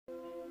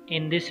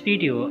In this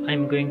video, I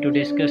am going to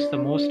discuss the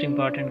most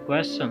important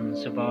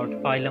questions about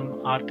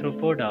phylum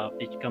Arthropoda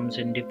which comes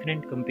in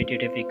different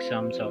competitive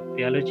exams of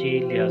biology।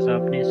 लिहाजा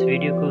आपने इस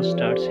video को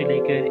start से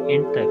लेकर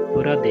and तक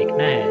पूरा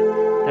देखना है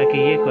ताकि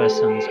ये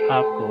क्वेश्चंस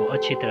आपको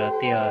अच्छी तरह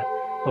तैयार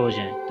हो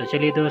जाएं। तो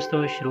चलिए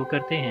दोस्तों शुरू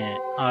करते हैं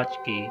आज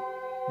की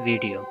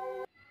video.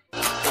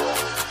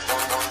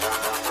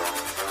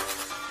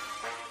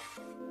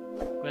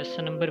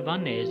 Question number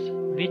 1 is,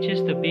 which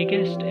is the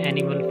biggest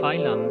animal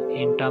phylum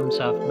in terms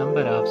of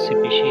number of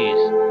species?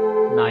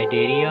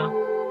 Cnidaria,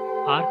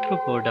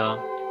 Arthropoda,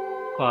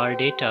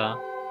 Chordata,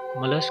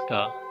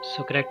 Mollusca.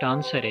 So correct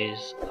answer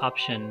is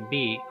option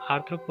B.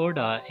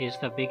 Arthropoda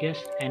is the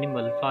biggest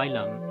animal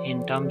phylum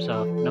in terms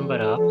of number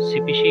of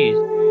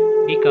species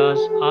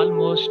because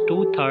almost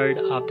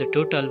 2/3 of the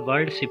total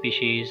world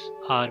species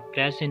are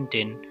present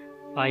in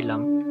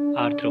phylum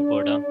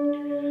Arthropoda.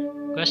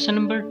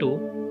 Question number 2.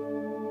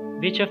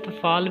 Which of the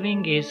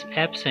following is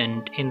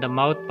absent in the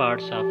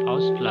mouthparts of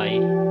housefly?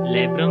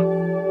 Labrum,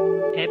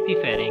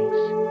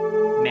 epipharynx,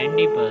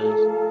 mandibles,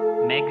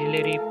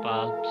 maxillary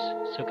palps.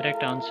 So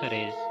correct answer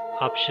is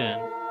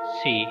option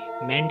C.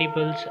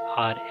 Mandibles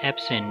are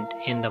absent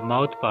in the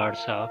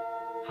mouthparts of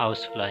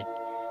housefly.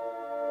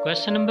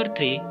 Question number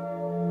 3.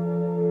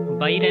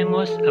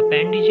 Biramous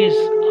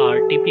appendages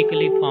are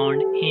typically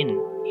found in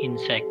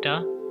Insecta,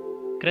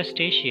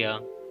 Crustacea,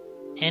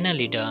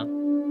 Annelida,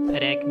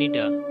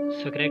 Arachnida.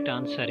 So correct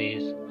answer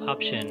is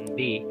option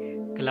B.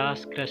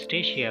 Class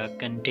Crustacea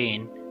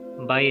contain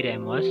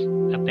biramous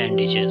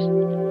appendages.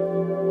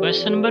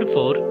 Question number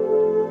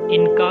 4.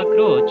 In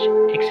cockroach,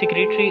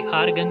 excretory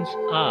organs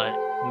are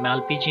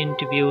Malpighian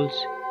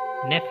tubules,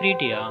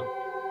 nephridia,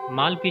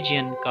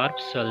 Malpighian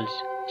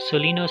corpuscles,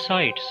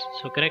 solenocytes.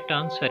 So correct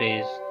answer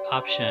is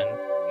option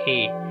A.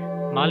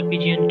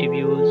 Malpighian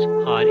tubules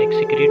are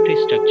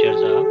excretory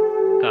structures of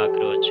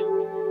cockroach.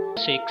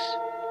 6.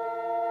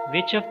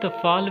 Which of the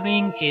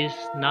following is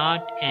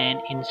not an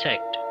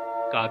insect?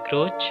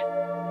 Cockroach,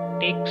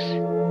 ticks,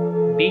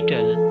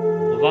 beetle,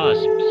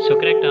 wasp. So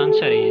correct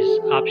answer is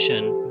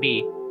option B.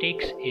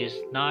 Ticks is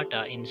not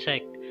an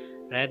insect,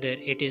 rather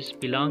it is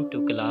belong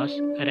to class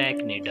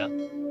Arachnida.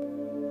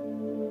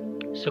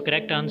 So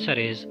correct answer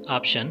is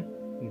option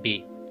B.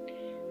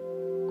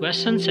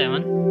 Question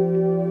 7.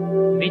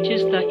 Which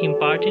is the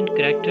important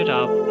character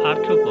of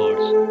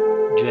arthropods?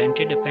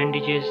 Jointed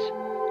appendages,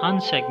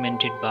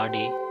 unsegmented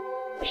body,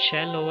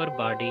 shell over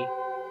body,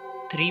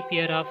 3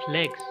 pair of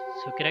legs.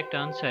 So correct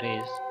answer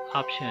is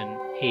option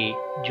A.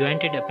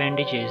 Jointed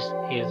appendages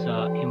is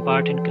an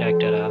important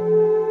character of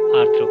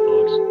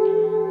arthropods.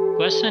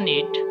 Question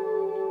 8.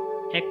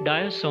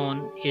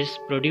 Ecdioxone is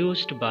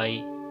produced by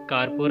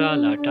Corpora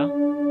lata,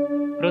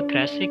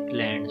 prothoracic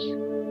glands,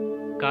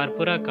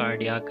 Corpora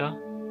cardiaca,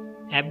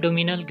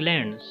 abdominal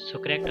glands. So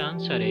correct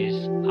answer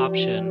is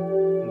option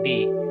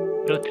B.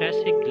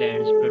 Prothoracic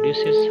glands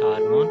produces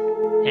hormone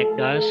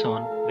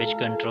ecdioxone which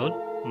control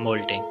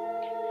molting.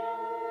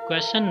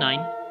 Question 9.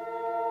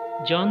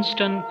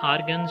 Johnston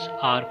organs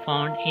are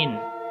found in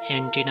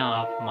antenna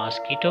of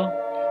mosquito,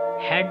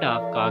 head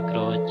of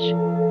cockroach,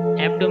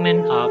 abdomen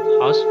of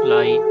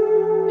housefly,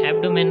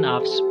 abdomen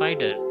of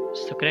spider.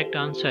 So correct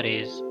answer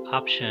is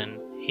option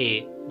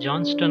A.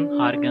 Johnston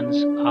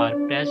organs are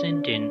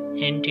present in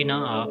antenna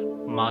of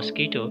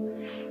mosquito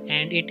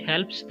and it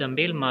helps the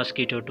male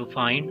mosquito to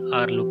find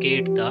or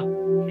locate the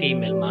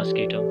female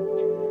mosquito.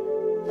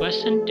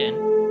 Question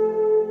 10.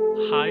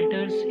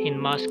 Halters in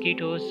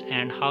mosquitoes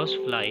and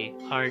housefly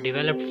are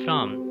developed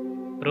from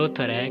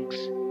prothorax,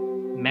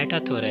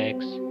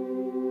 metathorax,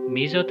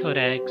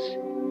 mesothorax,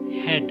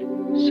 head.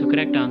 So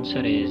correct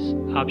answer is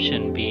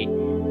option B.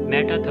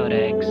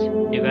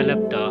 Metathorax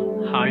develop the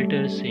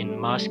halters in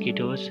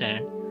mosquitoes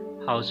and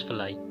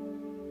housefly.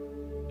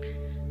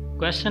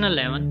 Question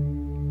 11.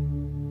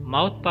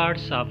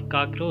 Mouthparts of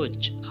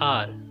cockroach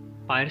are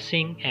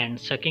piercing and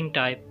sucking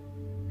type,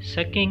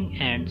 sucking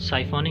and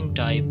siphoning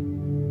type,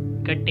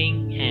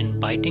 cutting and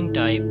biting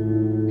type,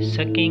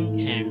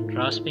 sucking and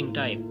rasping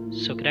type.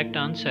 So correct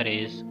answer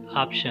is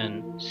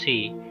option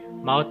C.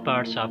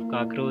 Mouthparts of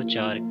cockroach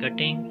are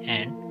cutting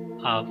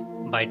and of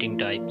biting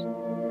types.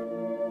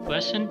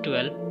 Question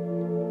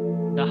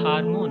 12. The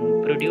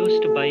hormone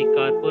produced by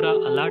Corpora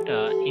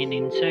alata in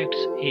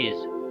insects is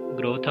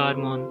growth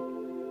hormone,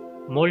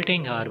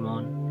 molting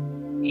hormone,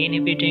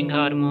 inhibiting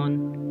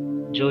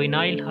hormone,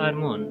 juvenile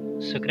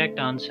hormone. So correct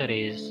answer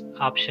is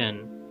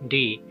option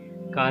D.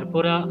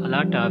 Corpora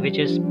alata which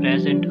is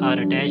present or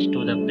attached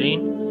to the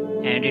brain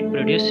and it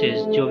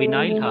produces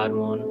juvenile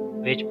hormone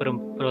which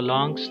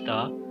prolongs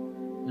the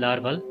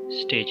larval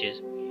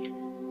stages.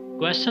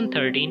 Question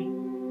 13.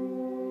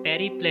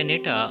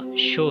 Periplaneta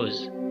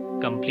shows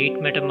complete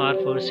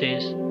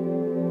metamorphosis,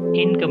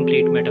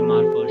 incomplete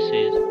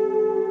metamorphosis,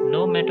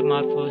 no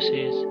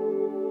metamorphosis,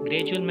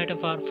 gradual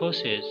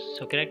metamorphosis.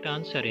 So correct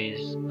answer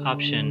is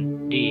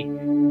option D.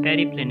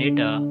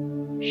 Periplaneta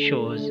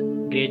shows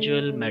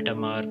gradual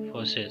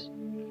metamorphosis.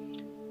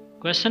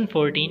 Question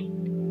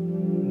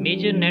 14.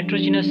 Major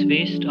nitrogenous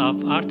waste of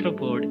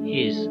arthropod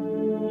is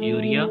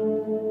urea,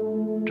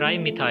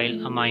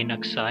 trimethylamine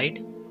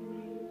oxide,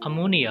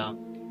 ammonia,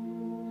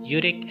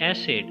 uric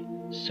acid.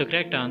 So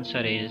correct answer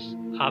is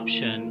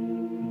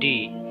option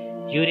D.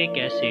 Uric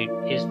acid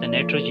is the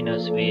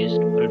nitrogenous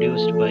waste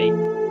produced by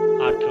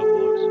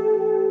arthropods.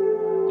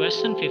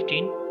 Question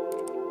 15.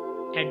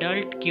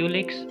 Adult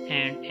Culex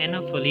and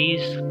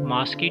Anopheles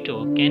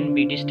mosquito can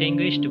be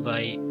distinguished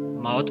by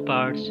mouth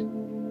parts,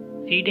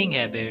 feeding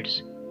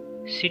habits,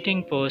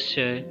 sitting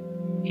posture,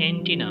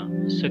 antenna.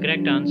 So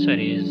correct answer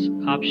is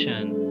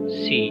option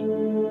C.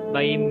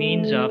 By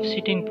means of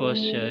sitting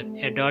posture,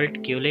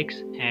 adult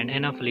Culex and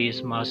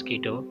Anopheles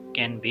mosquito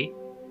can be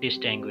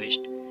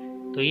distinguished.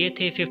 तो ये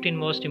थे 15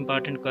 most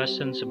important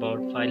questions about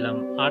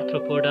phylum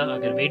arthropoda.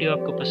 अगर video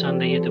आपको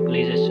पसंद आई है तो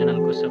please इस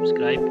channel को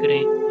सब्सक्राइब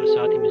करें और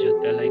साथ ही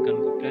मौजूद बेल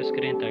आइकन को प्रेस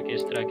करें ताकि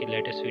इस तरह की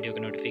लेटेस्ट वीडियो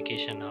का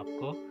नोटिफिकेशन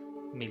आपको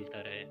मिलता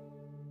रहे।